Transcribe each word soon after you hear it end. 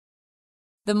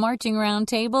The Marching Round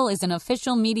Table is an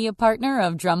official media partner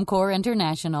of Drum Corps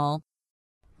International.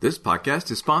 This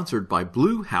podcast is sponsored by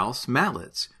Blue House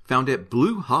Mallets, found at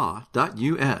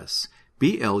blueha.us,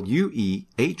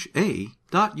 BLUEHA.us.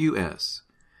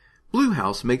 Blue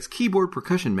House makes keyboard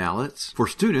percussion mallets for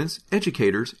students,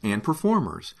 educators, and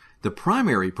performers. The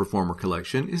primary performer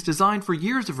collection is designed for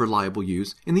years of reliable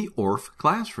use in the Orff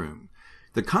classroom.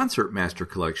 The Concert Master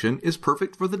collection is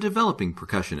perfect for the developing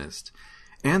percussionist.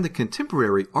 And the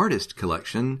Contemporary Artist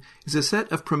Collection is a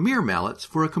set of premier mallets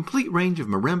for a complete range of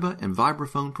marimba and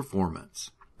vibraphone performance.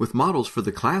 With models for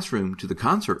the classroom to the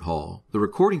concert hall, the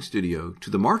recording studio to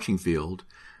the marching field,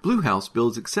 Blue House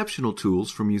builds exceptional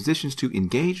tools for musicians to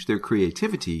engage their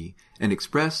creativity and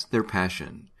express their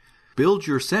passion. Build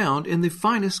your sound in the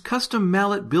finest custom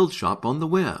mallet build shop on the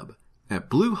web at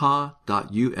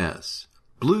blueha.us,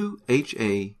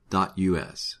 blueha.us.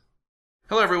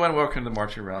 Hello, everyone. Welcome to the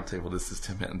Marching Roundtable. This is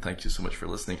Tim Hinton. Thank you so much for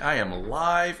listening. I am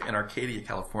live in Arcadia,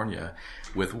 California,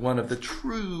 with one of the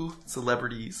true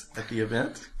celebrities at the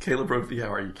event, Caleb Brophy.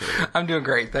 How are you, Caleb? I'm doing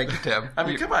great. Thank you, Tim. I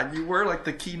mean, come on. You were like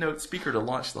the keynote speaker to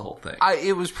launch the whole thing.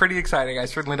 It was pretty exciting. I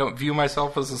certainly don't view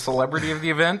myself as a celebrity of the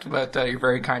event, but you're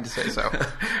very kind to say so.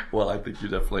 Well, I think you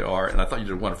definitely are, and I thought you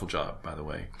did a wonderful job, by the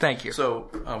way. Thank you. So,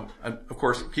 of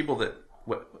course, the people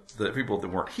that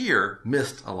weren't here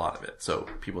missed a lot of it. So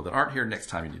people that aren't here, next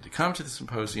time you need to come to the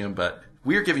symposium. But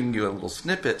we're giving you a little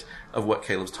snippet of what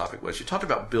Caleb's topic was. You talked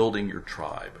about building your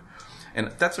tribe. And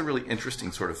that's a really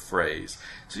interesting sort of phrase.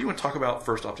 So you want to talk about,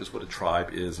 first off, just what a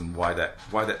tribe is and why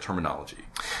that terminology?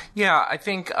 Yeah, I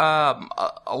think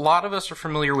a lot of us are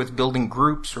familiar with building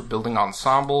groups or building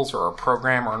ensembles or a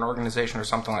program or an organization or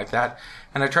something like that.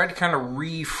 And I tried to kind of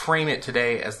reframe it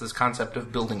today as this concept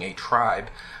of building a tribe.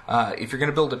 If you're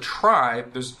going to build a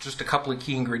tribe, there's just a couple of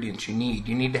key ingredients you need.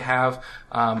 You need to have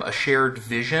a shared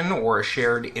vision or a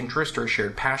shared interest or a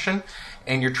shared passion,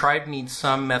 and your tribe needs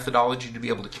some methodology to be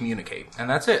able to communicate. And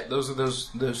that's it. Those are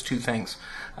those two things.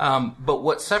 But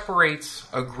what separates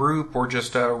a group or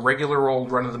just a regular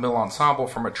old run-of-the-mill ensemble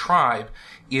from a tribe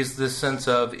is this sense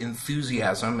of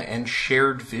enthusiasm and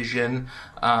shared vision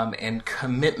and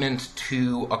commitment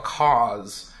to a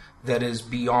cause that is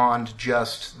beyond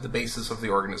just the basis of the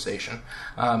organization.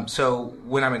 So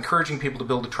when I'm encouraging people to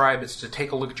build a tribe, it's to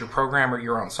take a look at your program or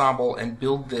your ensemble and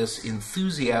build this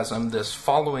enthusiasm, this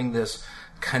following, this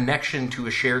connection to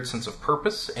a shared sense of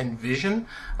purpose and vision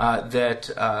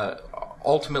that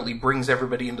ultimately brings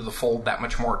everybody into the fold that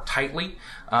much more tightly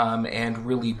and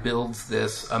really builds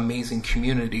this amazing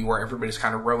community where everybody's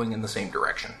kind of rowing in the same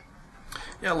direction.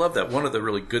 Yeah, I love that. One of the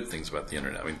really good things about the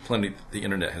internet, the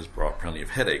internet has brought plenty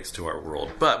of headaches to our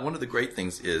world, but one of the great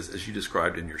things is, as you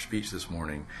described in your speech this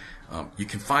morning, you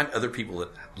can find other people that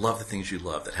love the things you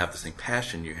love, that have the same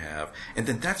passion you have, and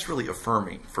then that's really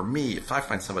affirming. For me, if I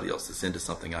find somebody else that's into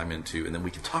something I'm into, and then we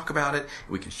can talk about it,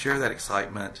 we can share that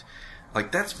excitement,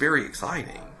 like that's very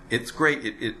exciting. It's great.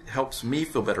 It helps me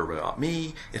feel better about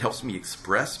me. It helps me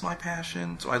express my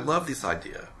passion. So I love this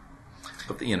idea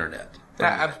of the internet.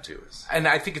 And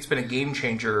I think it's been a game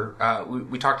changer.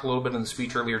 We talked a little bit in the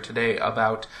speech earlier today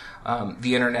about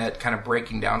the internet kind of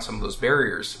breaking down some of those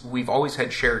barriers. We've always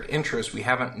had shared interests. We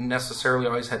haven't necessarily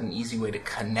always had an easy way to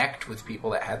connect with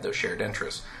people that had those shared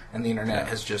interests. And the internet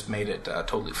has just made it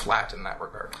totally flat in that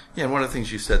regard. Yeah, and one of the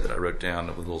things you said that I wrote down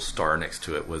with a little star next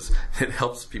to it was it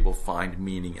helps people find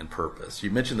meaning and purpose.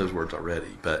 You mentioned those words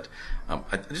already, but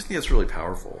I just think it's really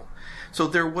powerful. So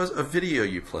there was a video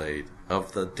you played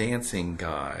of the dancing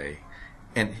guy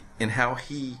and how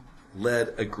he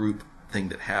led a group thing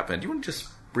that happened. Do you want to just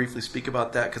briefly speak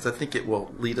about that? Because I think it will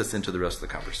lead us into the rest of the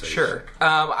conversation. Sure.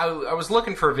 I was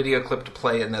looking for a video clip to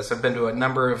play in this. I've been to a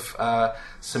number of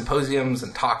symposiums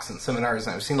and talks and seminars,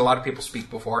 and I've seen a lot of people speak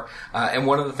before. And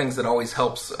one of the things that always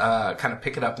helps kind of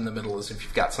pick it up in the middle is if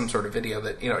you've got some sort of video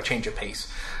that, a change of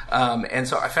pace. And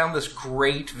so I found this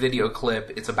great video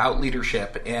clip. It's about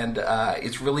leadership, and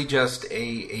it's really just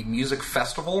a music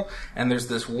festival. And there's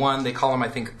this one, they call him, I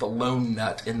think, the Lone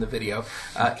Nut in the video.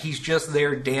 He's just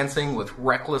there dancing with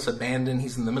reckless abandon.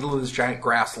 He's in the middle of this giant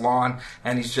grass lawn,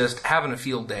 and he's just having a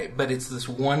field day. But it's this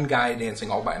one guy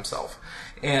dancing all by himself.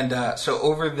 And so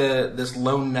over this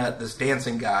lone nut, this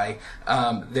dancing guy,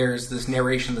 there's this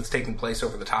narration that's taking place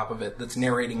over the top of it that's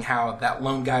narrating how that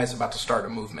lone guy is about to start a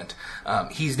movement.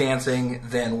 He's dancing,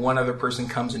 then one other person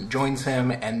comes and joins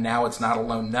him, and now it's not a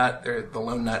lone nut. The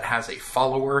lone nut has a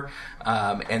follower,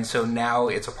 and so now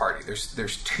it's a party.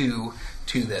 There's two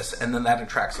to this, and then that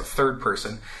attracts a third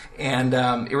person. And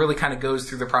it really kind of goes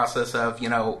through the process of,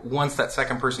 once that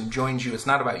second person joins you, it's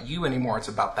not about you anymore, it's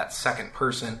about that second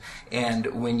person.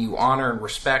 And when you honor and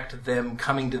respect them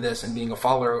coming to this and being a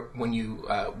follower, and when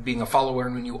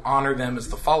you honor them as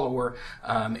the follower,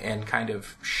 and kind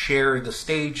of share the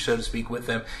stage, so to speak, with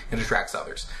them, it attracts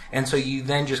others. And so you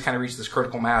then just kind of reach this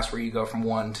critical mass where you go from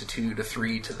 1 to 2 to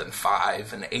 3 to then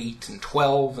 5 and 8 and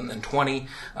 12 and then 20.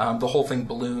 The whole thing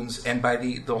balloons, and by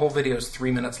the whole video is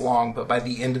 3 minutes long, but by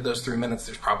the end of those 3 minutes,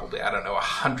 there's probably,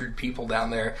 100 people down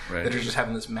there that are just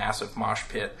having this massive mosh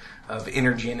pit of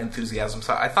energy and enthusiasm.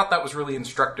 So I thought that was really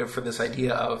instructive for this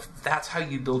idea of that's how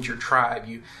you build your tribe.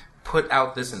 You put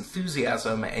out this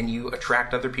enthusiasm and you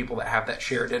attract other people that have that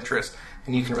shared interest,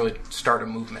 and you can really start a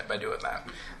movement by doing that.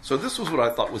 So this was what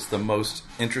I thought was the most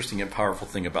interesting and powerful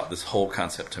thing about this whole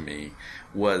concept to me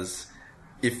was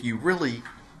if you really...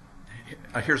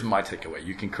 Here's my takeaway.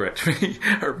 You can correct me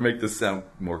or make this sound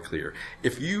more clear.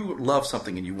 If you love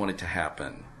something and you want it to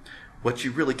happen, what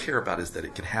you really care about is that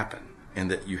it can happen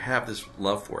and that you have this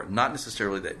love for it. Not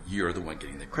necessarily that you're the one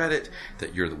getting the credit,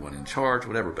 that you're the one in charge,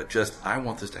 whatever, but just, I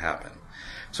want this to happen.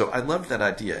 So I loved that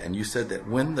idea. And you said that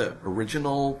when the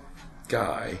original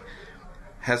guy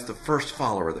has the first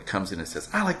follower that comes in and says,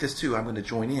 I like this too, I'm going to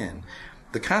join in.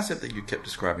 The concept that you kept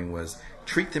describing was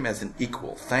treat them as an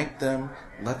equal. Thank them.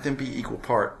 Let them be equal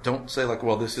part. Don't say like,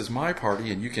 well, this is my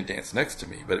party and you can dance next to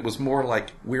me. But it was more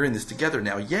like, we're in this together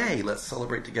now. Yay, let's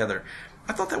celebrate together.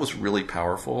 I thought that was really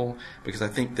powerful because I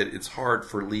think that it's hard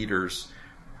for leaders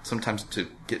sometimes to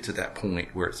get to that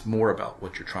point where it's more about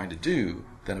what you're trying to do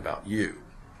than about you.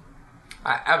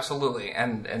 Absolutely,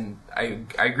 and I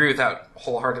agree with that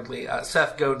wholeheartedly.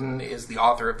 Seth Godin is the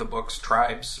author of the books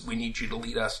Tribes, We Need You to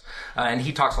Lead Us, and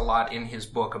he talks a lot in his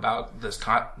book about this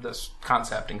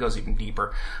concept and goes even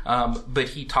deeper. But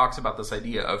he talks about this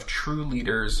idea of true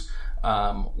leaders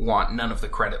want none of the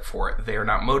credit for it. They are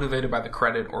not motivated by the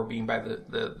credit or being by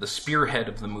the spearhead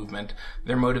of the movement.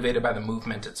 They're motivated by the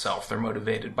movement itself. They're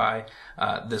motivated by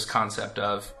this concept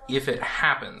of if it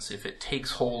happens, if it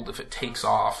takes hold, if it takes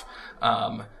off,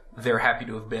 they're happy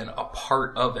to have been a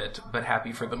part of it, but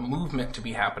happy for the movement to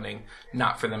be happening,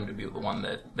 not for them to be the one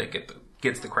that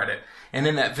gets the credit. And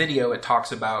in that video, it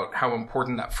talks about how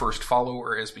important that first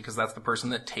follower is because that's the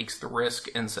person that takes the risk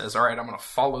and says, all right, I'm going to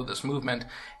follow this movement.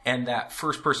 And that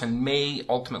first person may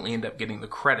ultimately end up getting the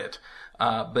credit.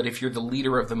 But if you're the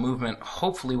leader of the movement,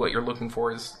 hopefully what you're looking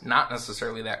for is not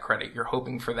necessarily that credit. You're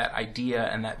hoping for that idea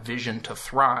and that vision to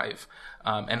thrive,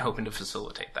 and hoping to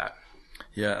facilitate that.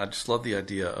 Yeah, I just love the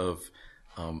idea of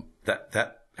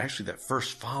that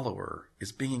first follower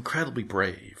is being incredibly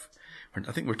brave.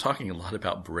 I think we're talking a lot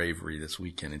about bravery this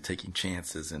weekend and taking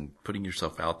chances and putting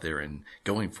yourself out there and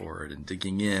going for it and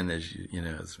digging in, as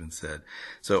has been said.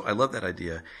 So I love that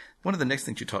idea. One of the next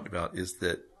things you talked about is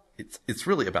that it's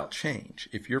really about change.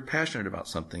 If you're passionate about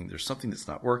something, there's something that's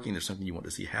not working, there's something you want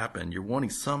to see happen, you're wanting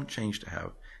some change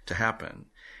to happen.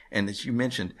 And as you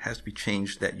mentioned, it has to be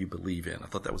change that you believe in. I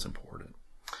thought that was important.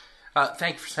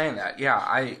 Thank you for saying that.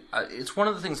 Yeah, it's one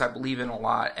of the things I believe in a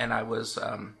lot, and I was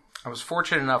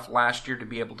fortunate enough last year to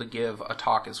be able to give a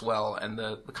talk as well, and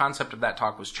the concept of that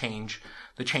talk was change,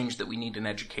 the change that we need in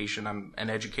education. I'm an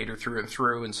educator through and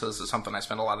through, and so this is something I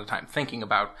spend a lot of time thinking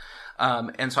about.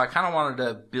 And so I kind of wanted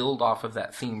to build off of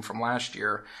that theme from last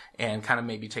year and kind of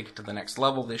maybe take it to the next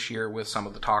level this year with some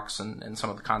of the talks and some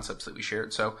of the concepts that we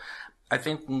shared. So I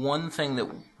think one thing that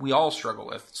we all struggle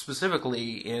with,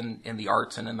 specifically in the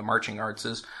arts and in the marching arts,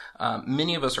 is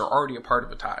many of us are already a part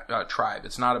of a tribe.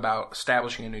 It's not about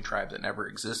establishing a new tribe that never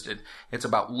existed. It's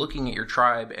about looking at your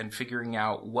tribe and figuring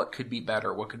out what could be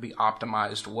better, what could be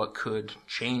optimized, what could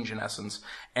change in essence,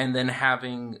 and then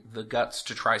having the guts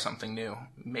to try something new.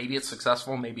 Maybe it's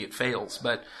successful, maybe it fails,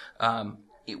 but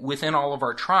within all of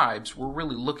our tribes, we're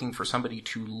really looking for somebody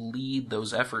to lead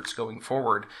those efforts going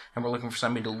forward, and we're looking for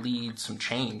somebody to lead some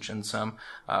change and some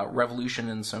revolution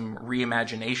and some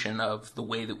reimagination of the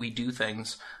way that we do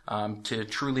things to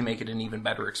truly make it an even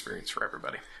better experience for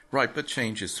everybody. Right, but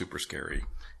change is super scary.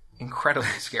 Incredibly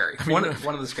scary. One of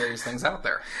the scariest things out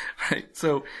there. Right.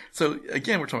 So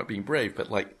again, we're talking about being brave,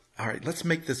 but like, all right, let's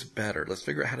make this better. Let's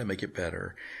figure out how to make it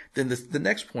better. Then the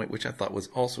next point, which I thought was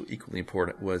also equally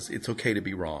important, was it's okay to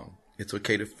be wrong. It's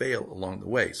okay to fail along the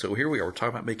way. So here we are. We're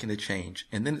talking about making a change.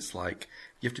 And then it's like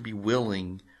you have to be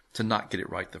willing to not get it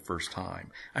right the first time.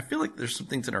 I feel like there's some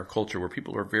things in our culture where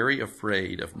people are very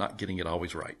afraid of not getting it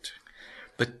always right.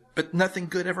 But nothing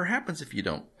good ever happens if you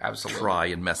don't Absolutely. try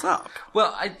and mess up.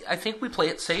 Well, I think we play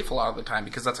it safe a lot of the time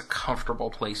because that's a comfortable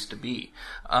place to be.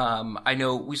 I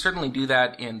know we certainly do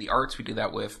that in the arts. We do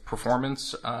that with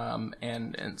performance,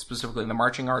 and specifically in the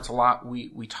marching arts a lot.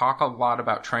 We talk a lot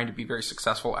about trying to be very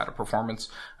successful at a performance,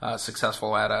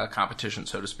 successful at a competition,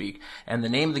 so to speak. And the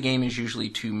name of the game is usually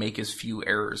to make as few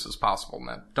errors as possible.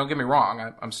 Now, don't get me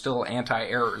wrong. I'm still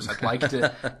anti-errors. I'd like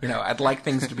to, I'd like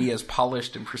things to be as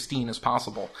polished and pristine as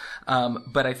possible.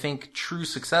 But I think true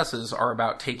successes are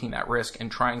about taking that risk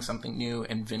and trying something new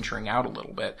and venturing out a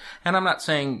little bit. And I'm not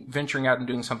saying venturing out and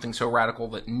doing something so radical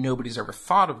that nobody's ever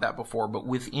thought of that before, but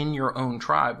within your own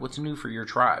tribe, what's new for your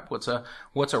tribe? What's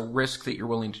a risk that you're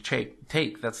willing to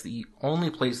take? That's the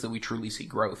only place that we truly see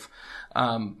growth.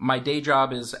 My day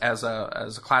job is as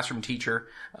a classroom teacher,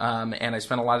 and I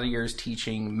spent a lot of years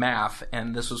teaching math,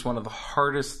 and this was one of the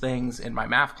hardest things in my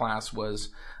math class was,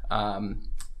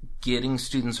 getting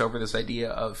students over this idea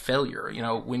of failure.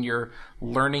 When you're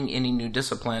learning any new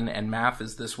discipline, and math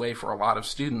is this way for a lot of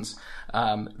students,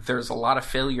 there's a lot of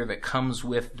failure that comes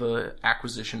with the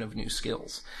acquisition of new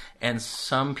skills. And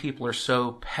some people are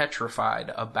so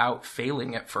petrified about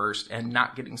failing at first and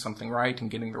not getting something right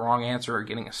and getting the wrong answer or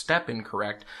getting a step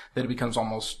incorrect that it becomes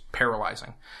almost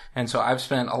paralyzing. And so I've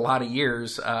spent a lot of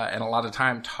years and a lot of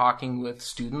time talking with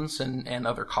students and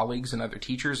other colleagues and other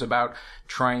teachers about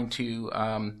trying to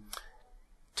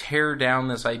tear down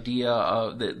this idea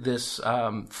of this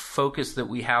focus that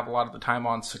we have a lot of the time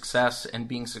on success and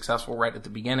being successful right at the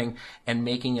beginning, and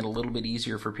making it a little bit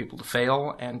easier for people to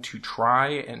fail and to try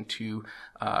and to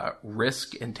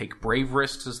risk and take brave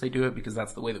risks as they do it, because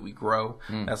that's the way that we grow.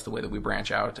 That's the way that we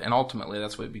branch out, and ultimately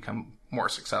that's the way we become more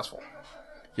successful.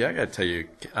 Yeah, I got to tell you,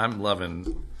 I'm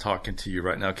loving talking to you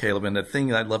right now, Caleb. And the thing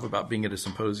that I love about being at a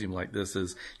symposium like this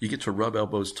is you get to rub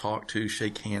elbows, talk to,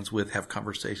 shake hands with, have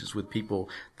conversations with people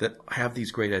that have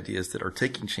these great ideas, that are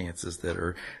taking chances, that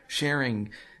are sharing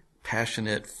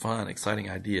passionate, fun, exciting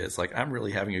ideas. Like, I'm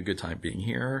really having a good time being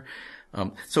here.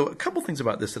 So a couple things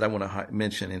about this that I want to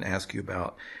mention and ask you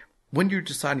about. When you're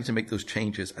deciding to make those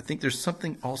changes, I think there's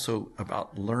something also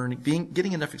about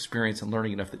getting enough experience and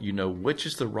learning enough that you know which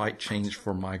is the right change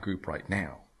for my group right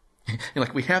now.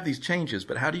 Like, we have these changes,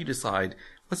 but how do you decide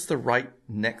what's the right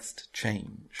next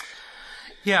change?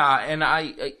 Yeah, and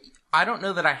I don't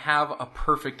know that I have a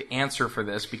perfect answer for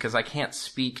this, because I can't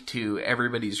speak to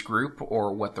everybody's group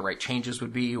or what the right changes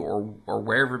would be, or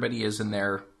where everybody is in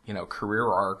their career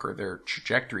arc or their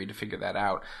trajectory to figure that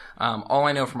out. All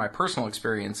I know from my personal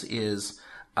experience is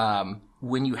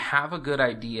when you have a good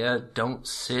idea, don't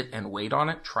sit and wait on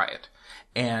it, try it.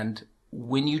 And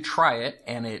when you try it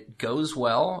and it goes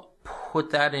well, put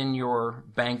that in your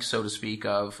bank, so to speak,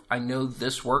 of, I know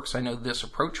this works, I know this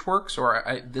approach works,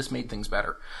 or this made things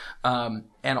better.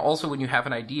 And also, when you have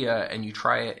an idea and you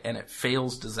try it and it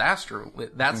fails disastrously,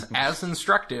 that's as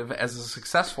instructive as a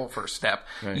successful first step.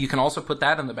 Right. You can also put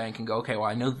that in the bank and go, okay, well,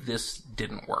 I know this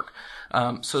didn't work.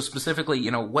 So specifically,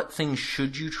 what things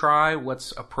should you try?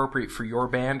 What's appropriate for your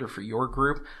band or for your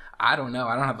group? I don't know.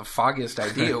 I don't have the foggiest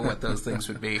idea what those things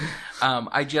would be.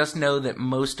 I just know that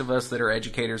most of us that are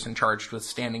educators and charged with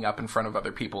standing up in front of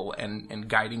other people and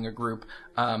guiding a group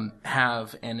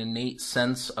have an innate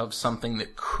sense of something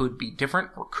that could be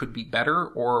different or could be better,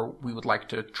 or we would like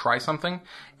to try something.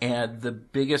 And the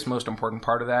biggest, most important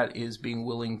part of that is being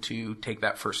willing to take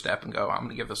that first step and go, I'm going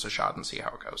to give this a shot and see how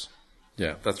it goes.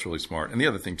 Yeah, that's really smart. And the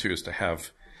other thing, too, is to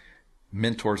have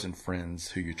mentors and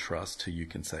friends who you trust, who you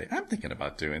can say, I'm thinking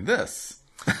about doing this.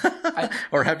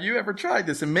 Or have you ever tried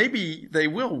this? And maybe they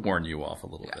will warn you off a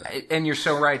little bit. And you're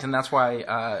so right. And that's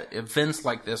why events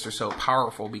like this are so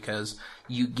powerful, because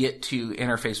you get to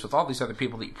interface with all these other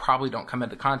people that you probably don't come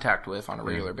into contact with on a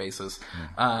regular basis.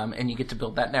 And you get to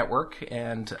build that network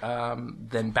and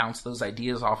then bounce those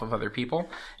ideas off of other people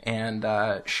and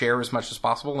share as much as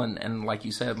possible. And like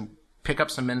you said, pick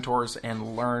up some mentors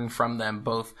and learn from them,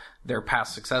 both their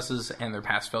past successes and their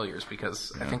past failures,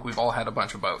 because I think we've all had a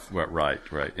bunch of both. Right.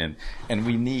 And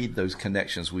we need those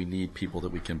connections. We need people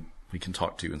that we can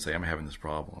talk to and say, I'm having this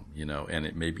problem,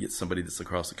 and maybe it's somebody that's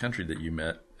across the country that you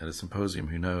met at a symposium,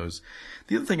 who knows.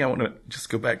 The other thing I want to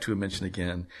just go back to and mention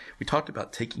again, we talked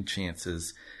about taking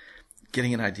chances,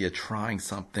 getting an idea, trying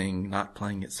something, not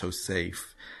playing it so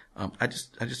safe. I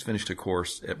just finished a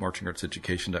course at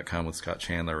marchingartseducation.com with Scott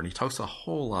Chandler, and he talks a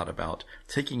whole lot about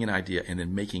taking an idea and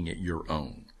then making it your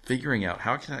own. Figuring out,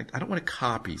 how can I don't want to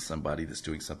copy somebody that's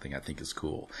doing something I think is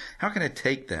cool. How can I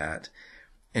take that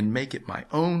and make it my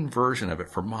own version of it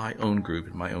for my own group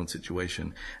and my own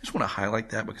situation? I just want to highlight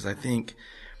that, because I think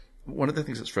one of the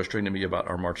things that's frustrating to me about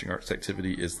our marching arts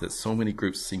activity is that so many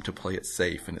groups seem to play it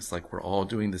safe, and it's like we're all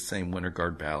doing the same Winter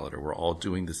Guard ballad, or we're all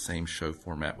doing the same show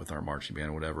format with our marching band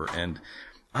or whatever. And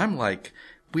I'm like,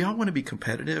 we all want to be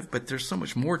competitive, but there's so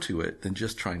much more to it than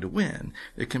just trying to win.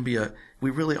 It can be we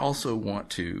really also want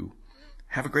to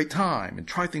have a great time and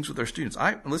try things with our students.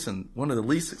 One of the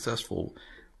least successful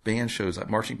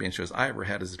marching band shows I ever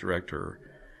had as a director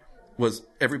was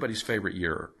everybody's favorite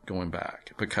year going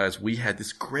back, because we had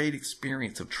this great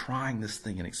experience of trying this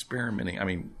thing and experimenting. I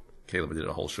mean, Caleb did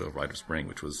a whole show of Rite of Spring,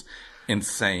 which was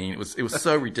insane. It was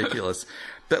so ridiculous,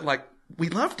 but like, we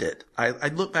loved it. I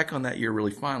look back on that year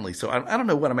really fondly. So I don't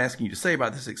know what I'm asking you to say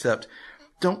about this, except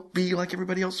don't be like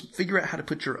everybody else. Figure out how to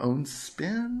put your own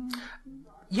spin.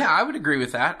 Yeah, I would agree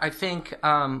with that. I think,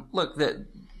 look,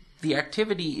 the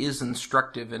activity is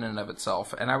instructive in and of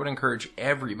itself, and I would encourage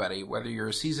everybody, whether you're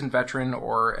a seasoned veteran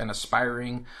or an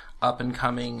aspiring,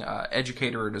 up-and-coming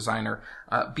educator or designer,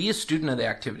 be a student of the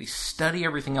activity. Study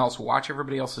everything else. Watch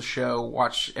everybody else's show.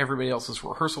 Watch everybody else's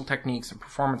rehearsal techniques and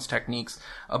performance techniques.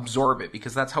 Absorb it,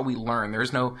 because that's how we learn.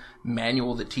 There's no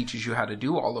manual that teaches you how to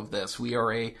do all of this. We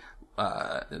are a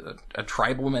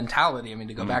tribal mentality. I mean,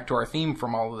 to go back to our theme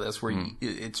from all of this, where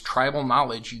it's tribal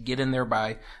knowledge. You get in there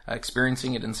by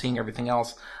experiencing it and seeing everything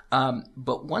else.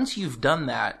 But once you've done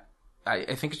that,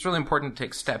 I think it's really important to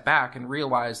take a step back and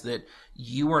realize that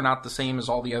you are not the same as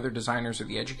all the other designers or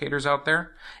the educators out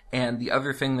there. And the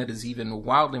other thing that is even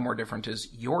wildly more different is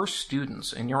your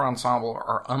students and your ensemble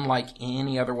are unlike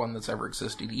any other one that's ever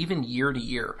existed, even year to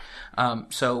year.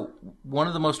 So one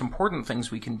of the most important things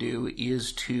we can do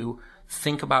is to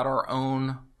think about our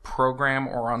own program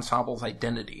or ensemble's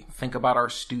identity. Think about our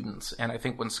students. And I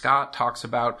think when Scott talks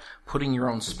about putting your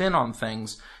own spin on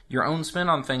things, your own spin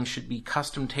on things should be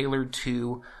custom tailored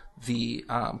to the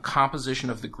composition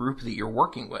of the group that you're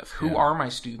working with. Who are my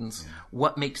students?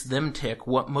 What makes them tick?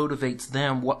 What motivates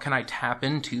them? What can I tap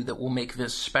into that will make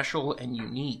this special and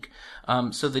unique?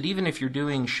 So that even if you're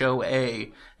doing show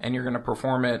A and you're going to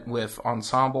perform it with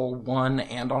Ensemble 1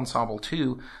 and Ensemble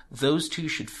 2, those two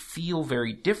should feel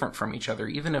very different from each other,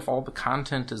 even if all the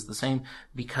content is the same,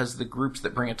 because the groups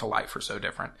that bring it to life are so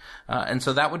different. And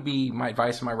so that would be my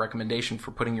advice and my recommendation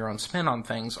for putting your own spin on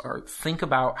things, or think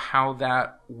about how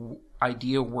that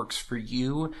idea works for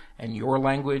you and your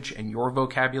language and your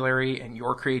vocabulary and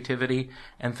your creativity,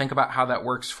 and think about how that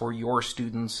works for your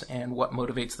students and what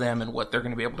motivates them and what they're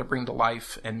going to be able to bring to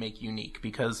life and make unique,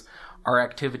 because our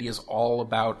activity is all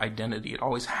about identity. It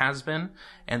always has been,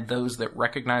 and those that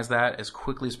recognize that as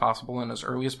quickly as possible and as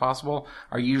early as possible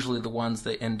are usually the ones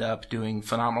that end up doing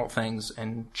phenomenal things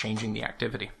and changing the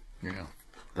activity. Yeah,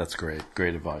 that's great.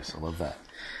 Great advice. I love that.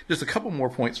 Just a couple more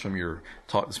points from your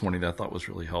talk this morning that I thought was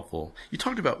really helpful. You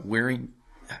talked about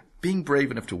being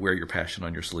brave enough to wear your passion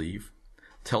on your sleeve,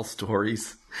 tell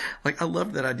stories. Like, I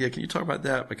love that idea. Can you talk about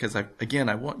that? Because I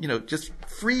want, just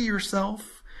free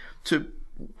yourself to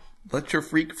let your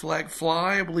freak flag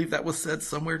fly. I believe that was said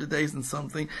somewhere today in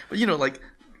something. But,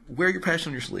 wear your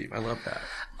passion on your sleeve. I love that.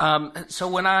 So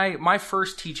my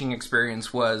first teaching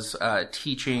experience was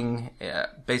teaching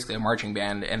basically a marching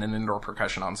band and an indoor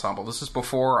percussion ensemble. This is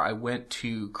before I went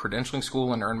to credentialing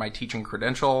school and earned my teaching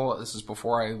credential. This is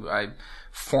before I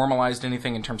formalized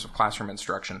anything in terms of classroom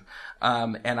instruction.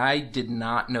 And I did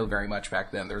not know very much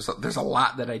back then. There's a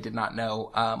lot that I did not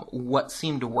know. What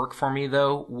seemed to work for me,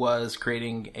 though, was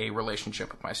creating a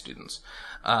relationship with my students.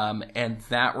 And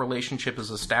that relationship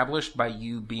is established by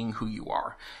you being who you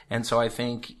are. And so I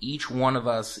think each one of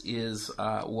us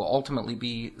will ultimately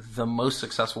be the most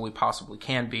successful we possibly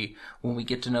can be when we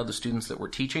get to know the students that we're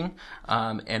teaching,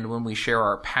 and when we share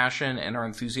our passion and our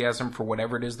enthusiasm for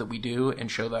whatever it is that we do and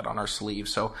show that on our sleeve.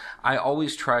 So I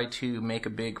always try to make a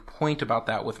big point about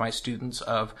that with my students,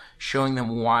 of showing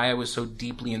them why I was so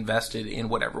deeply invested in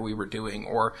whatever we were doing.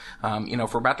 Or,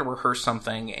 if we're about to rehearse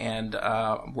something and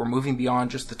we're moving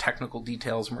beyond just the technical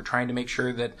details and we're trying to make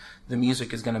sure that the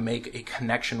music is going to make a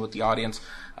connection with the audience,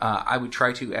 I would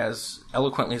try to, as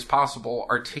eloquently as possible,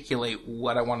 articulate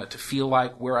what I want it to feel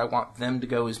like, where I want them to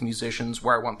go as musicians,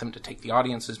 where I want them to take the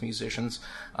audience as musicians.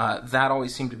 That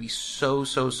always seemed to be so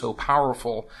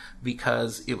powerful,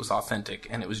 because it was authentic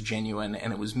and it was genuine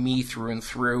and it was me through and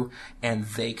through, and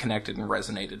they connected and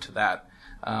resonated to that.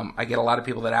 I get a lot of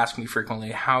people that ask me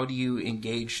frequently, how do you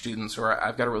engage students? Or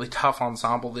I've got a really tough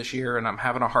ensemble this year and I'm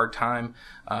having a hard time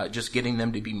just getting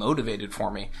them to be motivated for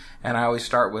me. And I always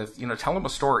start with, tell them a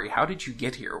story. How did you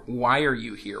get here? Why are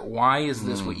you here? Why is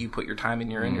this what you put your time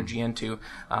and your energy into?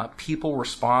 People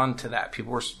respond to that.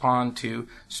 People respond to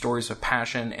stories of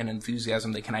passion and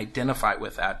enthusiasm. They can identify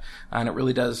with that. And it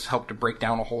really does help to break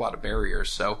down a whole lot of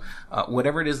barriers. So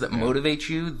whatever it is that motivates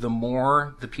you, the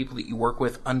more the people that you work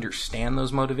with understand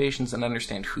those motivations and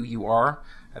understand who you are,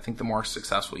 I think the more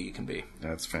successful you can be.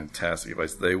 That's fantastic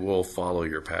advice. They will follow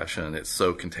your passion. It's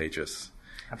so contagious.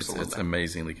 Absolutely. It's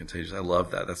amazingly contagious. I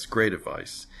love that. That's great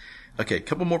advice. Okay, a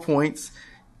couple more points.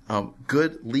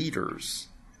 Good leaders,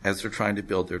 as they're trying to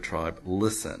build their tribe,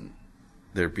 listen.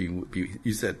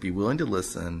 You said be willing to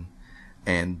listen,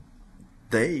 and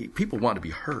people want to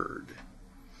be heard.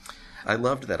 I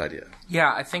loved that idea.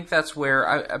 Yeah, I think that's where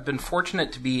I've been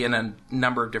fortunate to be in a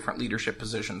number of different leadership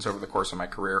positions over the course of my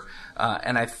career.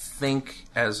 And I think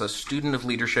as a student of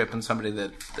leadership and somebody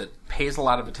that pays a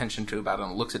lot of attention to about it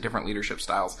and looks at different leadership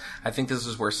styles, I think this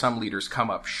is where some leaders come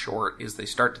up short, is they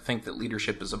start to think that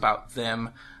leadership is about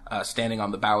them standing on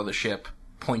the bow of the ship,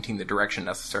 pointing the direction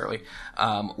necessarily,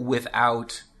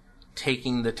 without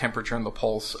taking the temperature and the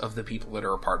pulse of the people that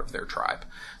are a part of their tribe.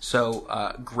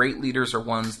 So great leaders are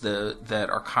ones that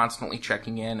are constantly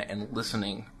checking in and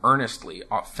listening earnestly,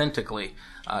 authentically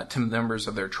to members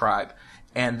of their tribe.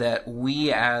 And that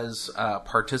we as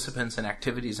participants in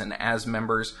activities and as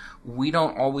members, we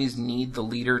don't always need the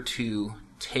leader to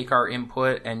take our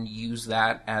input and use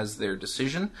that as their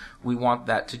decision. We want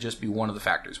that to just be one of the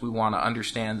factors. We want to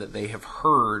understand that they have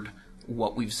heard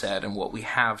what we've said and what we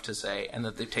have to say, and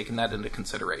that they've taken that into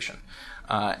consideration.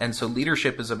 And so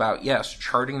leadership is about, yes,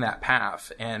 charting that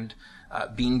path and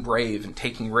being brave and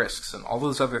taking risks and all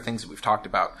those other things that we've talked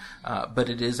about. But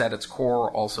it is at its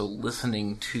core also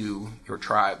listening to your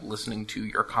tribe, listening to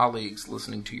your colleagues,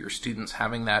 listening to your students,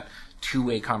 having that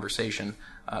two-way conversation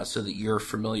so that you're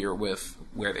familiar with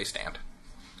where they stand.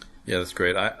 Yeah, that's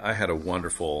great. I had a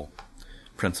wonderful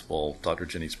principal, Dr.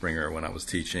 Jenny Springer, when I was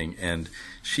teaching, and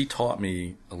she taught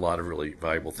me a lot of really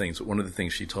valuable things. But one of the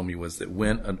things she told me was that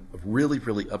when a really,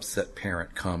 really upset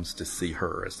parent comes to see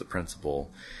her as the principal,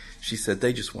 she said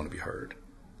they just want to be heard.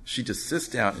 She just sits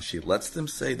down and she lets them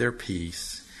say their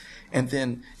piece. And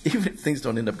then even if things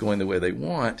don't end up going the way they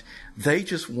want, they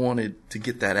just wanted to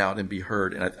get that out and be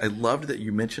heard. And I loved that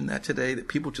you mentioned that today, that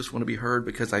people just want to be heard,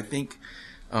 because I think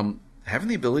having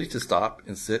the ability to stop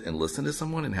and sit and listen to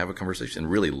someone and have a conversation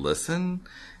and really listen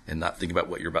and not think about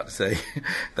what you're about to say,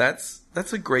 that's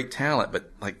a great talent.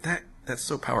 But like that's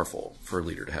so powerful for a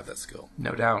leader to have that skill.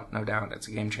 No doubt. It's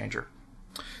a game changer.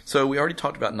 So we already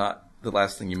talked about the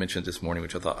last thing you mentioned this morning,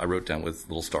 which I thought I wrote down with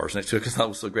little stars next to it because that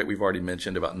was so great. We've already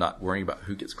mentioned about not worrying about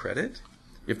who gets credit.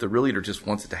 If the real leader just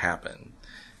wants it to happen,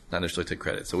 not necessarily take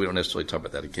credit. So we don't necessarily talk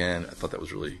about that again. I thought that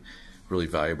was really, really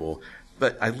valuable.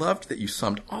 But I loved that you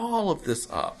summed all of this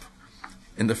up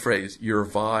in the phrase, your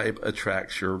vibe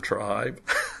attracts your tribe.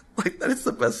 Like, that is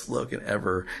the best slogan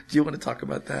ever. Do you want to talk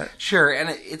about that? Sure, and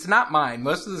it's not mine.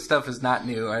 Most of the stuff is not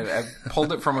new. I've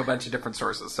pulled it from a bunch of different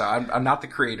sources, so I'm not the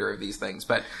creator of these things.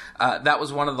 But that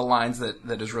was one of the lines that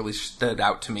has really stood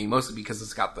out to me, mostly because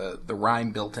it's got the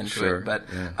rhyme built into it. But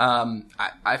yeah.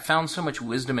 I found so much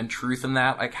wisdom and truth in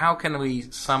that. Like, how can we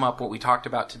sum up what we talked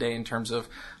about today in terms of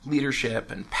leadership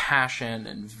and passion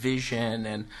and vision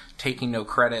and taking no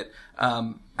credit?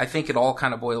 I think it all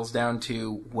kind of boils down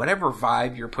to whatever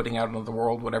vibe you're putting out into the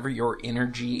world, whatever your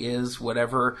energy is,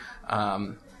 whatever,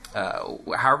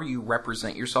 however you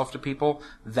represent yourself to people,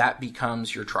 that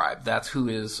becomes your tribe. That's who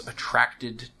is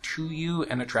attracted to you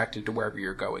and attracted to wherever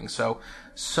you're going. So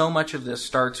much of this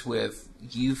starts with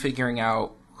you figuring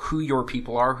out who your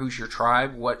people are, who's your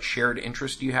tribe, what shared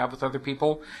interest do you have with other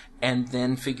people, and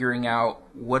then figuring out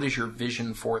what is your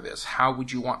vision for this. How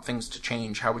would you want things to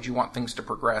change? How would you want things to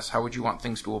progress? How would you want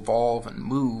things to evolve and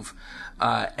move?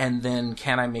 And then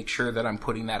can I make sure that I'm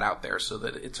putting that out there so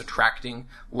that it's attracting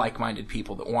like-minded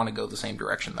people that want to go the same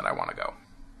direction that I want to go?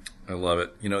 I love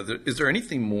it. Is there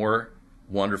anything more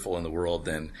wonderful in the world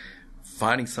than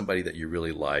finding somebody that you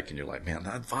really like and you're like, man,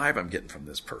 that vibe I'm getting from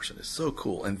this person is so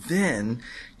cool. And then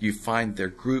you find their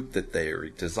group that they're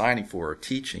designing for or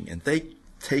teaching, and they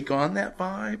take on that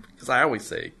vibe. Because I always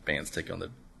say bands take on the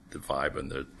vibe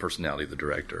and the personality of the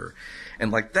director.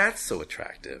 And like, that's so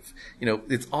attractive.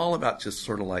 It's all about just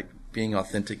sort of like being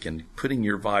authentic and putting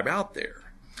your vibe out there.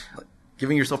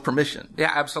 giving yourself permission.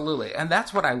 Yeah, absolutely. And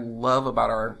that's what I love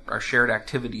about our shared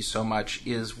activities so much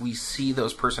is we see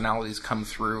those personalities come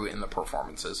through in the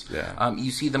performances. Yeah.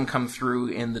 You see them come through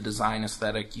in the design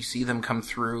aesthetic. You see them come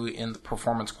through in the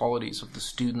performance qualities of the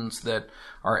students that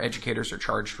our educators are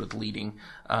charged with leading.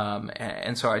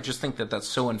 And so I just think that that's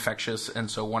so infectious and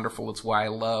so wonderful. It's why I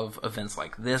love events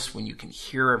like this, when you can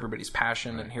hear everybody's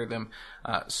passion and hear them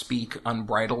speak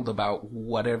unbridled about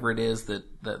whatever it is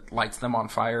that lights them on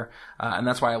fire. And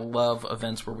that's why I love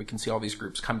events where we can see all these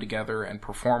groups come together and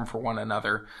perform for one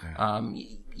another.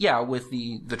 With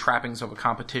the trappings of a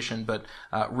competition, but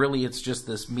really it's just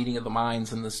this meeting of the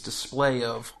minds and this display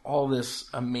of all this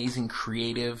amazing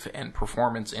creative and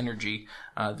performance energy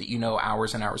that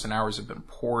hours and hours and hours have been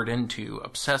poured into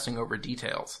obsessing over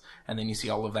details. And then you see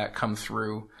all of that come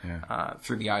through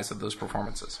through the eyes of those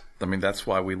performances. I mean, that's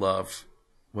why we love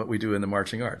what we do in the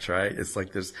marching arts, right? It's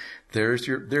like there's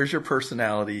your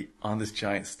personality on this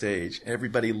giant stage.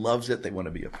 Everybody loves it. They want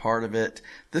to be a part of it.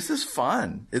 This is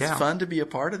fun. It's fun to be a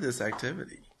part of this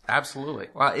activity. Absolutely.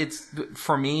 Well,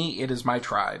 for me, it is my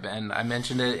tribe. And I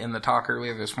mentioned it in the talk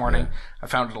earlier this morning. Yeah. I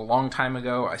found it a long time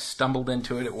ago. I stumbled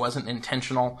into it. It wasn't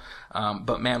intentional.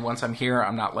 But man, once I'm here,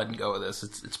 I'm not letting go of this.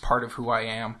 It's part of who I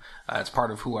am. It's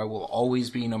part of who I will always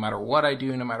be, no matter what I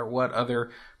do, no matter what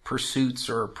other pursuits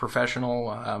or professional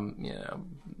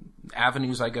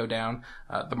avenues I go down.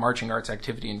 The marching arts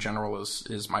activity in general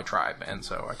is my tribe, and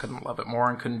so I couldn't love it more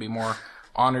and couldn't be more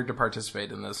honored to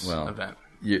participate in this event.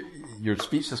 Your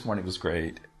speech this morning was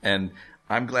great, and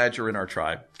I'm glad you're in our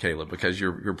tribe, Caleb, because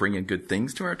you're bringing good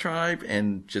things to our tribe,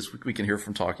 and just we can hear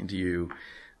from talking to you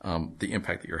the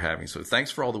impact that you're having. So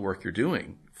thanks for all the work you're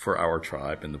doing for our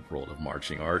tribe in the world of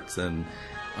marching arts, and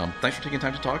thanks for taking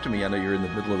time to talk to me. I know you're in the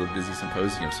middle of a busy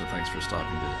symposium, so thanks for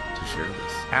stopping to share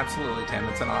this. Absolutely, Tim.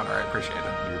 It's an honor. I appreciate it.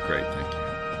 You were great. Thank you.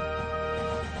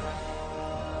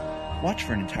 Watch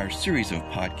for an entire series of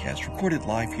podcasts recorded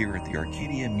live here at the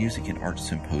Arcadia Music and Arts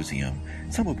Symposium.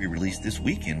 Some will be released this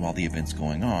weekend while the event's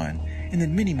going on, and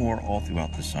then many more all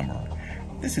throughout the summer.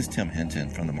 This is Tim Hinton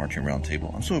from the Marching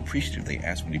Roundtable. I'm so appreciative they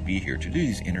asked me to be here to do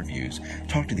these interviews,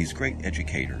 talk to these great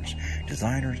educators,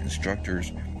 designers,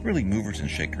 instructors, really movers and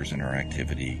shakers in our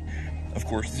activity. Of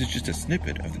course, this is just a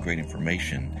snippet of the great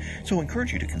information, so I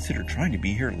encourage you to consider trying to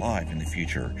be here live in the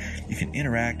future. You can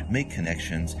interact, make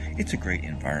connections. It's a great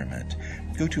environment.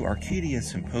 Go to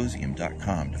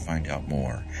arcadiasymposium.com to find out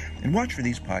more, and watch for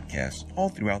these podcasts all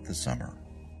throughout the summer.